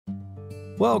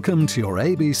Welcome to your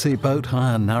ABC Boat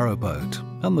Hire narrowboat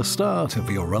and the start of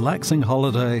your relaxing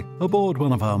holiday aboard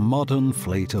one of our modern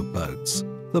fleet of boats.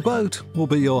 The boat will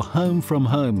be your home from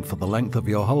home for the length of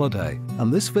your holiday,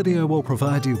 and this video will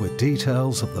provide you with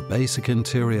details of the basic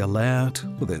interior layout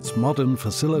with its modern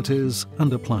facilities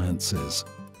and appliances.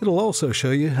 It'll also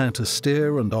show you how to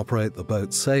steer and operate the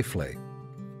boat safely.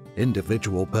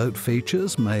 Individual boat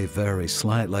features may vary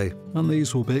slightly, and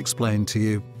these will be explained to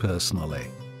you personally.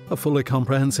 A fully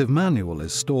comprehensive manual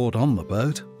is stored on the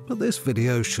boat, but this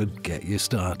video should get you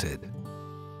started.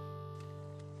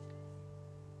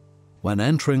 When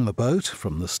entering the boat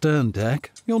from the stern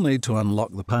deck, you'll need to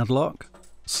unlock the padlock,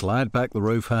 slide back the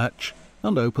roof hatch,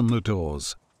 and open the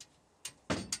doors.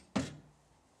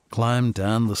 Climb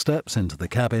down the steps into the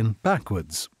cabin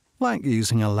backwards, like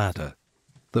using a ladder.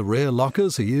 The rear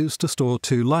lockers are used to store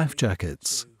 2 life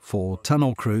jackets for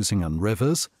tunnel cruising and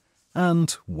rivers,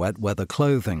 and wet weather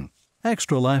clothing.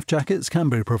 Extra life jackets can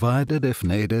be provided if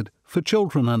needed for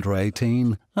children under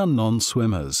 18 and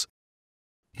non-swimmers.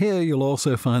 Here you'll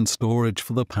also find storage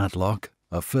for the padlock,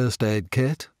 a first aid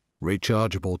kit,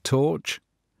 rechargeable torch,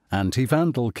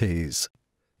 anti-vandal keys,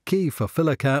 key for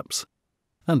filler caps,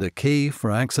 and a key for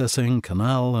accessing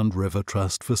canal and river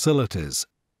trust facilities.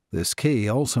 This key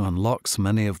also unlocks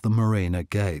many of the marina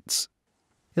gates.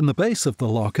 In the base of the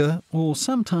locker, or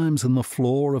sometimes in the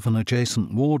floor of an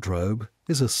adjacent wardrobe,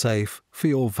 is a safe for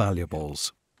your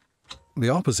valuables. The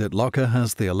opposite locker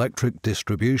has the electric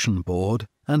distribution board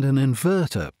and an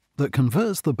inverter that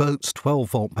converts the boat's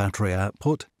 12-volt battery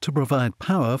output to provide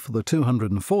power for the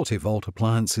 240-volt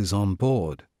appliances on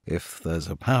board. If there's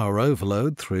a power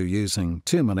overload through using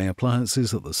too many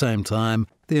appliances at the same time,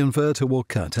 the inverter will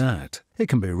cut out. It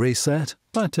can be reset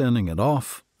by turning it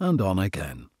off and on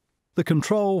again. The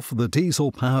control for the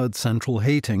diesel-powered central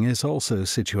heating is also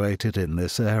situated in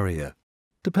this area.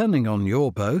 Depending on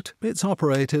your boat, it's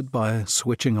operated by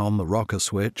switching on the rocker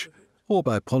switch or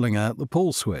by pulling out the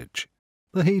pull switch.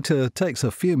 The heater takes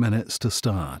a few minutes to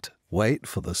start. Wait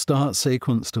for the start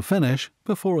sequence to finish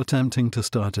before attempting to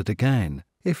start it again.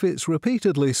 If it's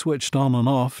repeatedly switched on and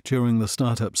off during the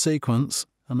startup sequence,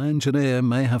 an engineer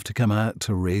may have to come out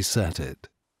to reset it.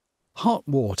 Hot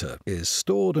water is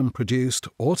stored and produced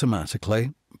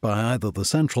automatically by either the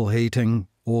central heating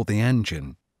or the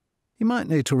engine. You might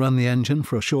need to run the engine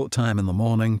for a short time in the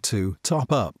morning to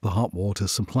top up the hot water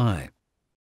supply.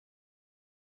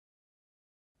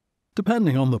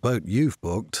 Depending on the boat you've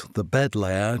booked, the bed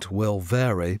layout will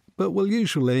vary, but will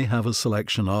usually have a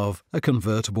selection of a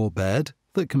convertible bed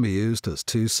that can be used as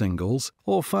 2 singles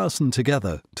or fastened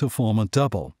together to form a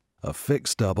double, a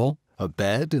fixed double, a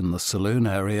bed in the saloon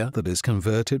area that is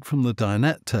converted from the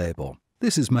dinette table.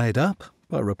 This is made up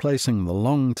by replacing the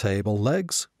long table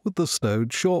legs with the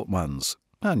stowed short ones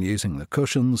and using the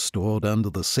cushions stored under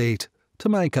the seat to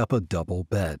make up a double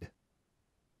bed.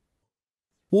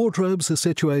 Wardrobes are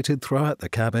situated throughout the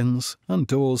cabins, and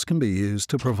doors can be used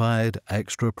to provide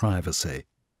extra privacy.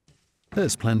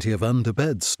 There's plenty of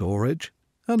under-bed storage,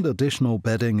 and additional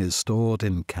bedding is stored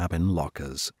in cabin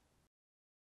lockers.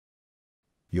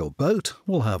 Your boat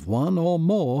will have 1 or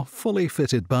more fully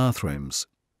fitted bathrooms.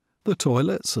 The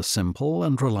toilets are simple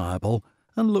and reliable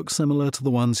and look similar to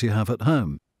the ones you have at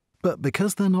home, but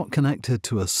because they're not connected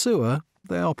to a sewer,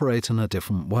 they operate in a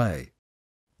different way.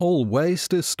 All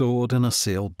waste is stored in a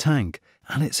sealed tank,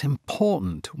 and it's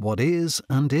important what is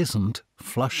and isn't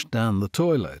flushed down the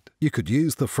toilet. You could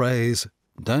use the phrase,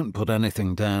 "Don't put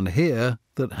anything down here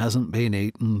that hasn't been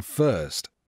eaten first."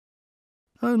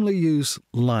 Only use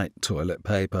light toilet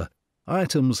paper.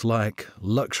 Items like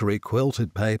luxury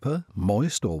quilted paper,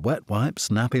 moist or wet wipes,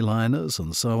 nappy liners,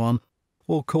 and so on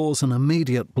will cause an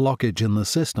immediate blockage in the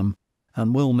system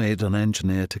and will need an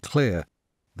engineer to clear.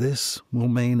 This will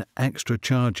mean extra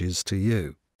charges to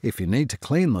you. If you need to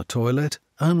clean the toilet,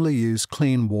 only use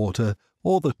clean water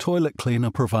or the toilet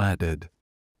cleaner provided.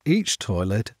 Each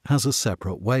toilet has a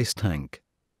separate waste tank.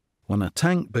 When a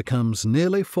tank becomes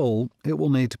nearly full, it will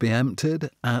need to be emptied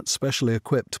at specially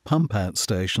equipped pump-out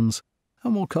stations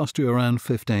and will cost you around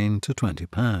 £15 to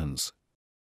 £20.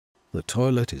 The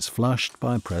toilet is flushed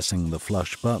by pressing the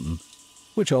flush button,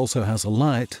 which also has a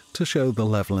light to show the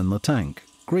level in the tank.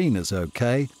 Green is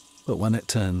okay, but when it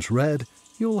turns red,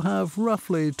 you'll have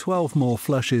roughly 12 more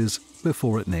flushes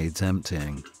before it needs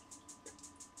emptying.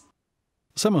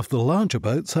 Some of the larger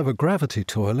boats have a gravity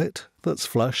toilet that's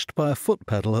flushed by a foot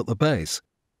pedal at the base.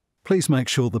 Please make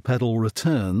sure the pedal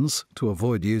returns to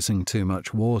avoid using too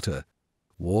much water.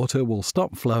 Water will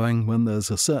stop flowing when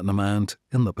there's a certain amount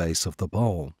in the base of the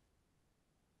bowl.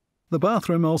 The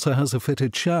bathroom also has a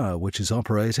fitted shower which is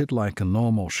operated like a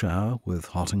normal shower with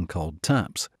hot and cold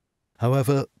taps.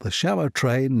 However, the shower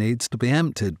tray needs to be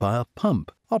emptied by a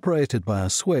pump operated by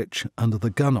a switch under the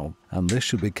gunnel, and this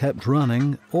should be kept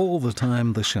running all the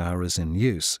time the shower is in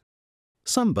use.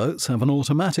 Some boats have an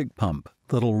automatic pump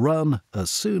that'll run as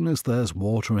soon as there's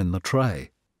water in the tray.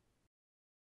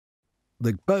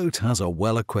 The boat has a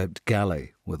well-equipped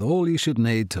galley with all you should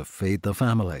need to feed the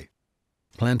family.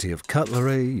 Plenty of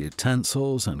cutlery,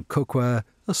 utensils and cookware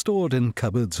are stored in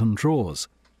cupboards and drawers.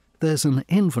 There's an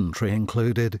inventory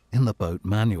included in the boat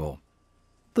manual.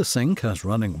 The sink has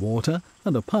running water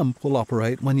and a pump will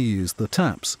operate when you use the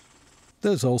taps.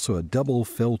 There's also a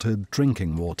double-filtered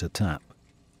drinking water tap.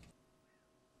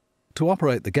 To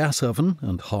operate the gas oven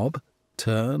and hob,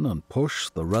 turn and push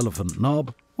the relevant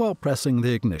knob while pressing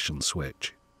the ignition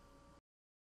switch.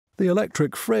 The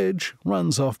electric fridge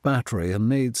runs off battery and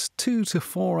needs 2 to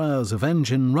 4 hours of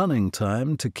engine running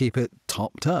time to keep it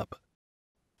topped up.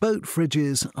 Boat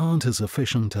fridges aren't as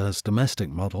efficient as domestic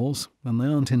models, and they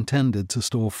aren't intended to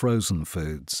store frozen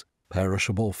foods.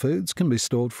 Perishable foods can be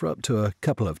stored for up to a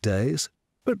couple of days,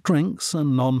 but drinks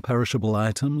and non-perishable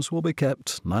items will be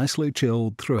kept nicely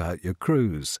chilled throughout your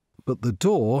cruise. But the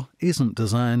door isn't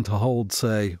designed to hold,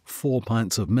 say, 4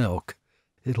 pints of milk.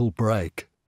 It'll break.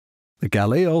 The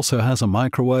galley also has a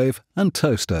microwave and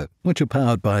toaster, which are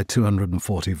powered by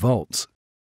 240 volts.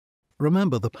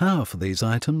 Remember, the power for these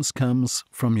items comes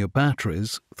from your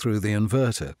batteries through the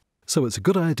inverter, so it's a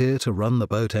good idea to run the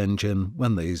boat engine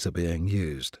when these are being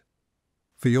used.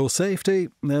 For your safety,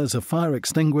 there's a fire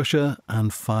extinguisher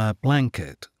and fire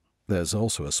blanket. There's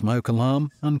also a smoke alarm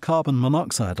and carbon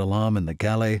monoxide alarm in the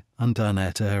galley and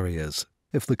dinette areas.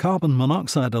 If the carbon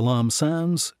monoxide alarm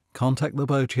sounds, contact the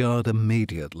boatyard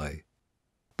immediately.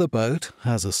 The boat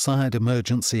has a side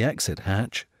emergency exit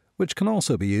hatch, which can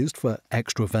also be used for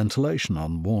extra ventilation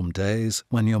on warm days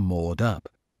when you're moored up.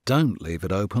 Don't leave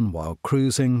it open while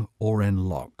cruising or in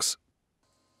locks.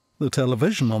 The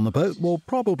television on the boat will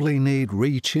probably need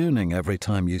retuning every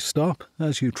time you stop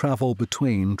as you travel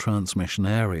between transmission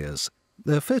areas.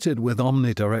 They're fitted with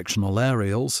omnidirectional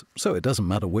aerials, so it doesn't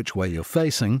matter which way you're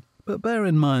facing, but bear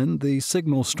in mind the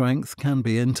signal strength can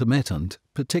be intermittent,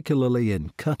 particularly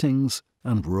in cuttings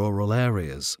and rural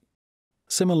areas.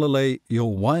 Similarly, your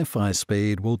Wi-Fi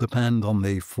speed will depend on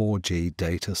the 4G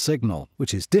data signal,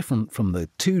 which is different from the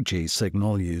 2G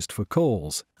signal used for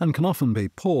calls, and can often be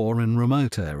poor in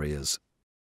remote areas.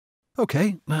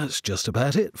 Okay, that's just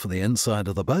about it for the inside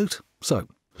of the boat, so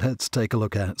let's take a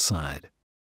look outside.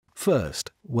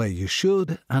 First, where you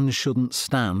should and shouldn't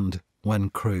stand when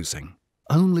cruising.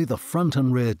 Only the front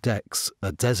and rear decks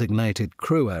are designated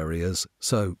crew areas,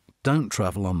 so don't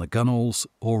travel on the gunnels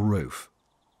or roof.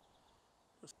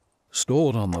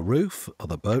 Stored on the roof are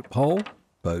the boat pole,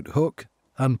 boat hook,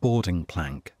 and boarding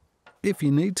plank. If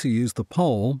you need to use the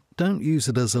pole, don't use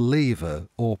it as a lever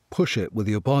or push it with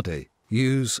your body.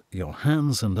 Use your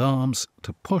hands and arms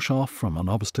to push off from an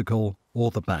obstacle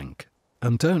or the bank.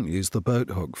 And don't use the boat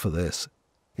hook for this.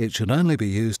 It should only be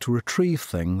used to retrieve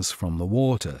things from the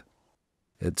water.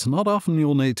 It's not often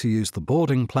you'll need to use the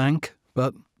boarding plank,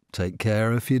 but take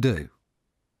care if you do.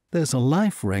 There's a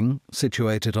life ring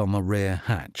situated on the rear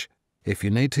hatch. If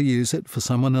you need to use it for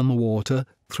someone in the water,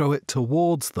 throw it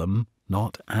towards them,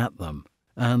 not at them,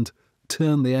 and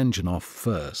turn the engine off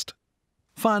first.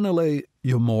 Finally,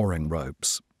 your mooring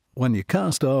ropes. When you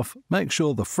cast off, make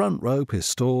sure the front rope is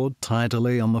stored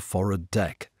tidily on the forward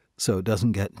deck, so it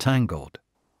doesn't get tangled.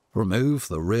 Remove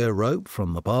the rear rope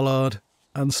from the bollard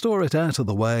and store it out of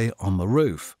the way on the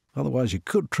roof, otherwise you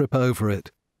could trip over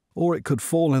it, or it could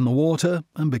fall in the water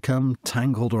and become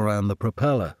tangled around the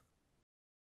propeller.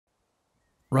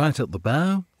 Right at the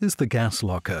bow is the gas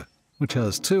locker, which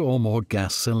has 2 or more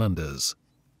gas cylinders.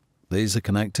 These are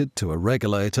connected to a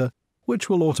regulator, which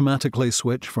will automatically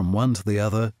switch from one to the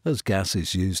other as gas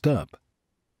is used up.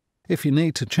 If you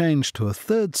need to change to a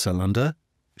 3rd cylinder,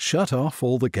 shut off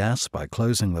all the gas by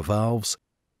closing the valves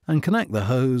and connect the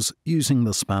hose using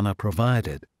the spanner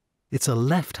provided. It's a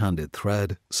left-handed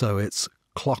thread, so it's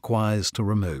clockwise to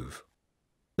remove.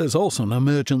 There's also an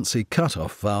emergency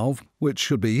cut-off valve, which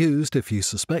should be used if you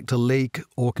suspect a leak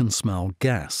or can smell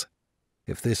gas.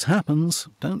 If this happens,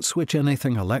 don't switch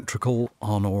anything electrical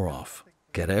on or off.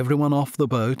 Get everyone off the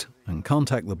boat and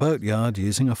contact the boatyard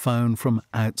using a phone from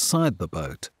outside the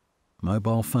boat.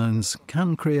 Mobile phones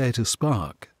can create a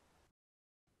spark.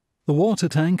 The water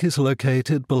tank is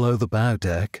located below the bow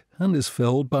deck and is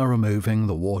filled by removing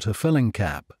the water filling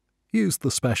cap. Use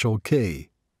the special key.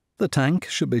 The tank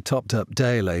should be topped up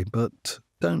daily, but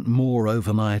don't moor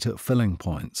overnight at filling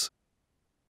points.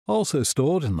 Also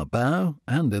stored in the bow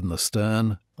and in the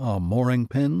stern are mooring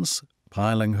pins,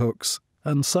 piling hooks,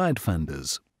 and side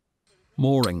fenders.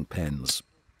 Mooring pins.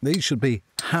 These should be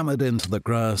hammered into the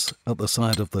grass at the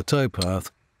side of the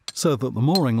towpath so that the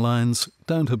mooring lines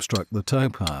don't obstruct the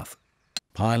towpath.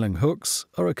 Piling hooks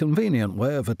are a convenient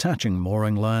way of attaching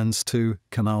mooring lines to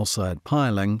canal-side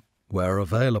piling where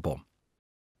available.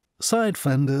 Side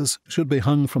fenders should be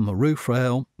hung from the roof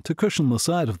rail to cushion the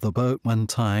side of the boat when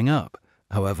tying up.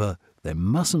 However, they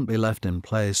mustn't be left in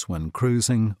place when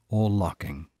cruising or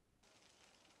locking.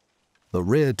 The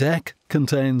rear deck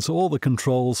contains all the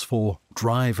controls for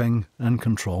driving and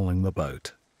controlling the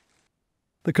boat.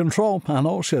 The control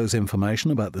panel shows information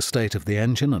about the state of the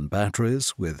engine and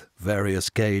batteries with various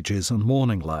gauges and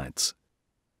warning lights.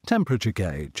 Temperature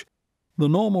gauge. The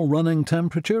normal running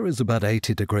temperature is about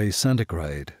 80 degrees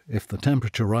centigrade. If the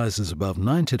temperature rises above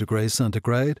 90 degrees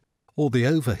centigrade or the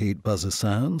overheat buzzer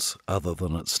sounds, other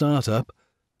than at startup,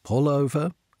 pull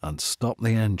over and stop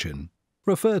the engine.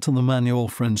 Refer to the manual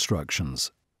for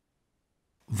instructions.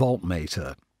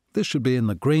 Voltmeter. This should be in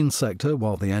the green sector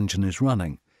while the engine is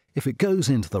running. If it goes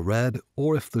into the red,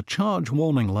 or if the charge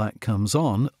warning light comes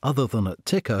on other than at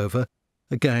tick over,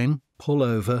 again pull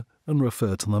over and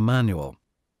refer to the manual.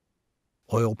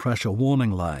 Oil pressure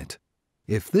warning light.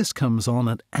 If this comes on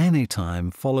at any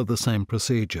time, follow the same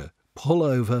procedure. Pull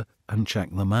over and check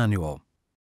the manual.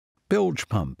 Bilge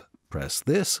pump. Press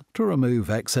this to remove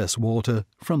excess water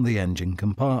from the engine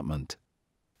compartment.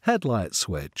 Headlight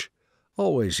switch.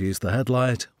 Always use the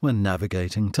headlight when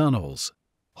navigating tunnels.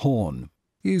 Horn.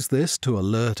 Use this to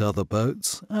alert other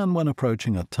boats and when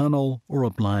approaching a tunnel or a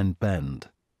blind bend.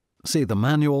 See the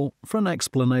manual for an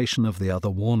explanation of the other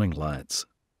warning lights.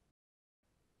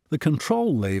 The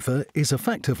control lever is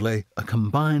effectively a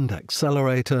combined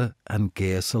accelerator and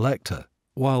gear selector.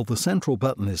 While the central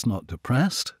button is not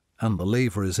depressed and the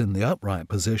lever is in the upright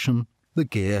position, the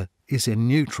gear is in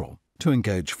neutral. To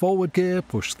engage forward gear,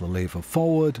 push the lever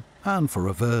forward, and for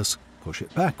reverse, push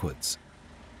it backwards.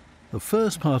 The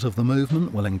first part of the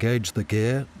movement will engage the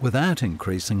gear without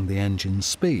increasing the engine's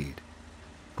speed.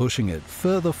 Pushing it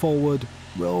further forward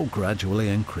will gradually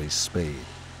increase speed.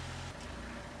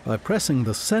 By pressing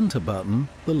the center button,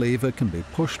 the lever can be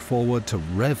pushed forward to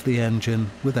rev the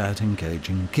engine without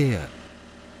engaging gear.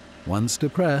 Once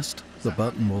depressed, the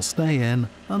button will stay in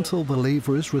until the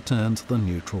lever is returned to the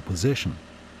neutral position,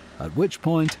 at which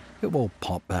point it will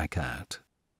pop back out.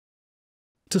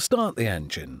 To start the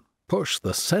engine, push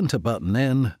the center button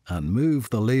in and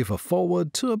move the lever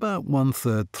forward to about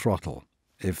 1/3 throttle.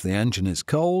 If the engine is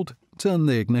cold, turn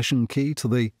the ignition key to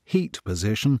the heat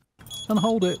position and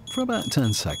hold it for about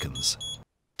 10 seconds.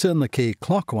 Turn the key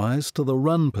clockwise to the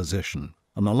run position.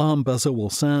 An alarm buzzer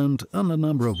will sound and a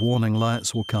number of warning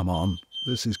lights will come on.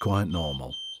 This is quite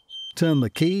normal. Turn the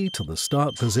key to the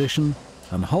start position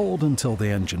and hold until the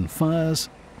engine fires,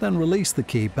 then release the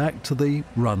key back to the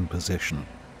run position.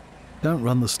 Don't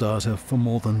run the starter for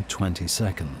more than 20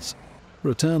 seconds.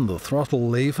 Return the throttle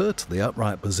lever to the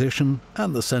upright position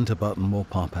and the center button will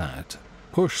pop out.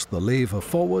 Push the lever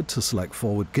forward to select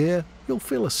forward gear. You'll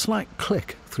feel a slight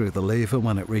click through the lever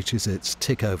when it reaches its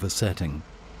tick over setting.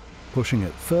 Pushing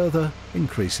it further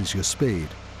increases your speed.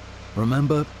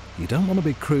 Remember, you don't want to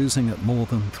be cruising at more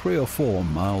than 3 or 4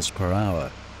 miles per hour.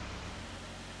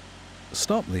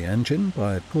 Stop the engine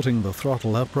by putting the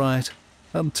throttle upright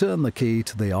and turn the key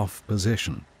to the off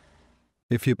position.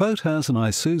 If your boat has an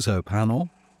Isuzu panel,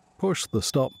 push the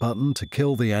stop button to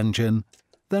kill the engine,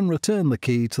 then return the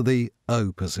key to the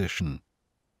O position.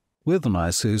 With an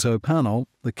Isuzu panel,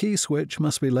 the key switch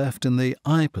must be left in the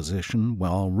I position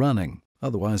while running,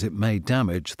 otherwise it may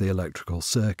damage the electrical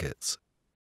circuits.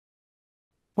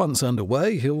 Once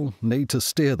underway, you'll need to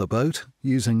steer the boat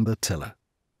using the tiller.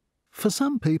 For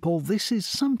some people, this is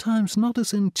sometimes not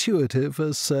as intuitive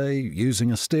as, say,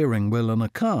 using a steering wheel in a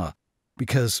car,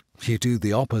 because you do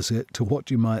the opposite to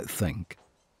what you might think.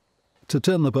 To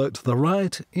turn the boat to the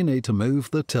right, you need to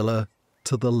move the tiller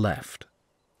to the left.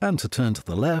 And to turn to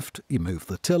the left, you move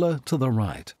the tiller to the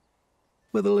right.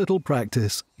 With a little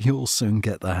practice, you'll soon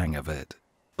get the hang of it.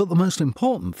 But the most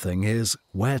important thing is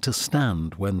where to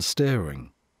stand when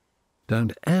steering.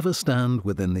 Don't ever stand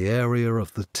within the area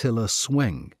of the tiller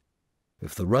swing.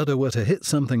 If the rudder were to hit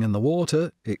something in the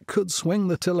water, it could swing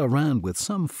the tiller around with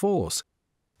some force.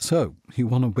 So you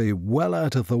want to be well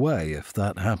out of the way if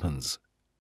that happens.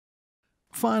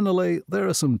 Finally, there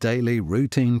are some daily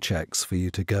routine checks for you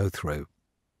to go through.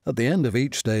 At the end of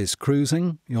each day's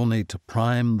cruising, you'll need to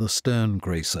prime the stern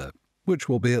greaser, which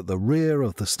will be at the rear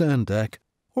of the stern deck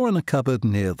or in a cupboard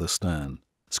near the stern.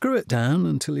 Screw it down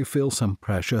until you feel some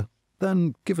pressure,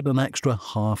 then give it an extra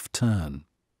half turn.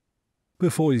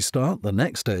 Before you start the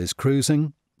next day's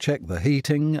cruising, check the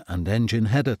heating and engine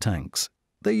header tanks.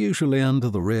 They're usually under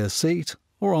the rear seat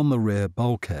or on the rear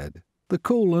bulkhead. The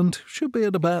coolant should be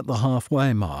at about the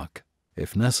halfway mark.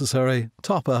 If necessary,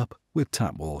 top up with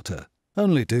tap water.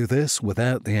 Only do this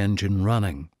without the engine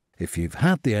running. If you've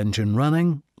had the engine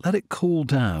running, let it cool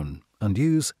down and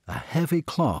use a heavy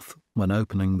cloth when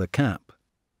opening the cap.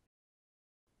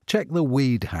 Check the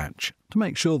weed hatch to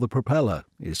make sure the propeller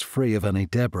is free of any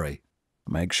debris.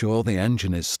 Make sure the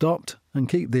engine is stopped and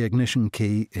keep the ignition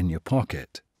key in your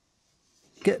pocket.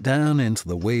 Get down into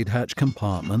the weed hatch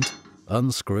compartment,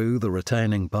 unscrew the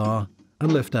retaining bar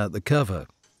and lift out the cover.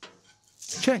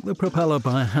 Check the propeller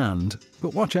by hand,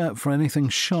 but watch out for anything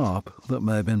sharp that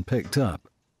may have been picked up.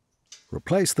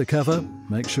 Replace the cover,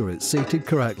 make sure it's seated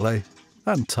correctly,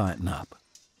 and tighten up.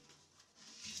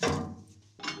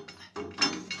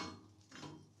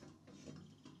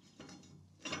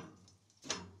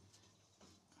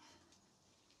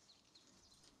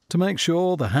 To make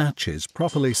sure the hatch is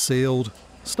properly sealed,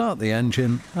 start the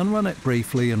engine and run it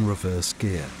briefly in reverse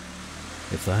gear.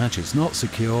 If the hatch is not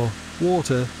secure,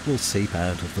 water will seep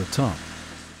out of the top.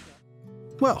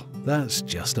 Well, that's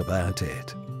just about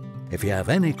it. If you have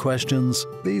any questions,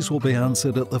 these will be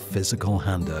answered at the physical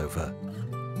handover.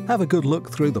 Have a good look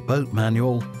through the boat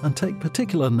manual and take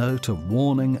particular note of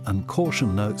warning and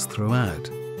caution notes throughout,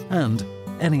 and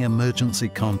any emergency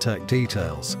contact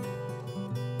details.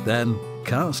 Then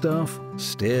cast off,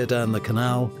 steer down the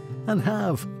canal, and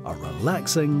have a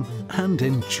relaxing and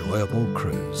enjoyable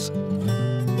cruise.